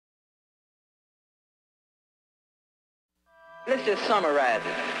Let's just summarize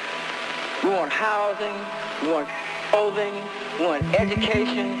it. We want housing, we want clothing, we want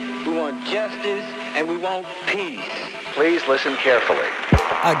education, we want justice, and we want peace. Please listen carefully.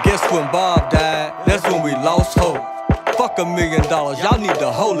 I guess when Bob died, that's when we lost hope. Fuck $1 million, y'all need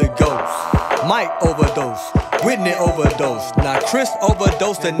the Holy Ghost. Mike overdose, Whitney overdose. Now Chris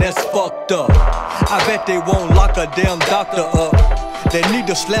overdosed and that's fucked up. I bet they won't lock a damn doctor up. They need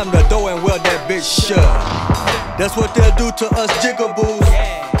to slam the door and weld that bitch shut. That's what they'll do to us jigaboos.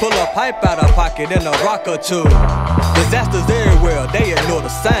 Pull a pipe out of pocket and a rock or two. Disasters everywhere, they ignore the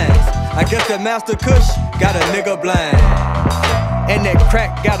signs. I guess that Master Kush got a nigga blind. And that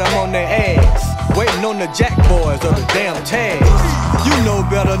crack got him on their ass, waiting on the jack boys or the damn tags. You know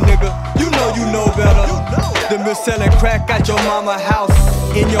better, nigga, you know better than been selling crack at your mama house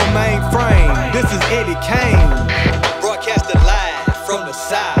in your mainframe. This is Eddie Kane, broadcasting live from the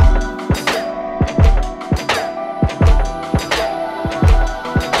side.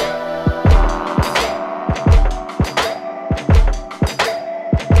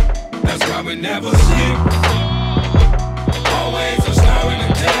 That's why we never sleep. Always a star in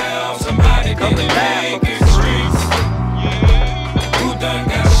the town. Somebody didn't make it streets. Who done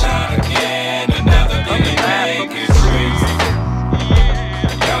got shot again? Another didn't make it streets.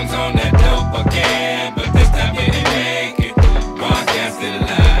 Young's on that dope again, but this time he didn't make it. Broadcasting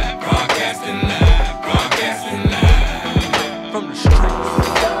live, broadcasting live, broadcasting live From the streets.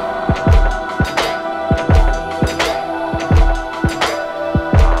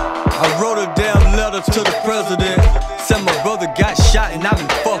 I wrote a damn letter to the president. Said my brother got shot and I've been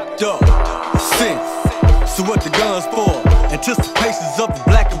fucked up since. So what the gun's for? Anticipations of the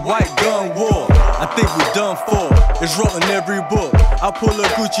black and white gun war. I think we done for. It's wrote in every book. I pull the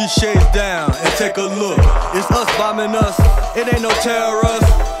Gucci shades down and take a look. It's us bombing us. It ain't no terrorists.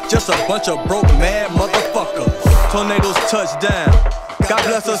 Just a bunch of broke mad motherfuckers. Tornadoes touch down. God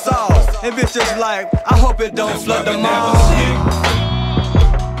bless us all. And bitches like, I hope it don't flood them all.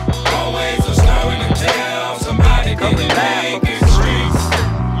 Always a star in the town. Somebody didn't make it streets.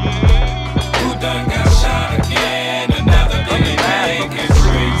 Who done got shot again? Another didn't make it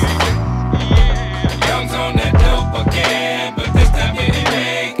streets. Young's on that dope again, but this time he didn't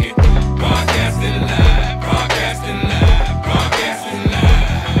make it. Broadcasting live, broadcasting live, broadcasting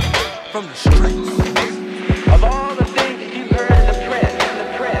live From the streets. Of all the things that you've heard in the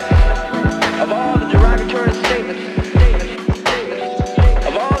press, of all the derogatory statements,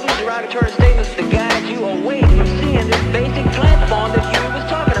 of all these derogatory statements to guide you away from seeing this basic platform that you was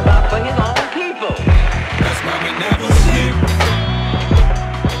talking about for his own people. That's why we never sleep.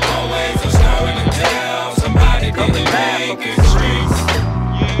 Always a star in the town. Somebody didn't make it streets.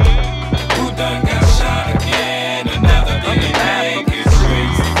 Who done got shot again? Another didn't make it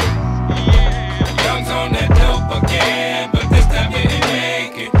streets. Young's on that dope again, but this time he didn't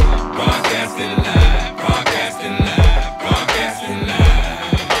make it. Broadcasting live, broadcasting live, broadcasting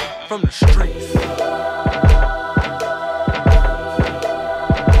live From the streets.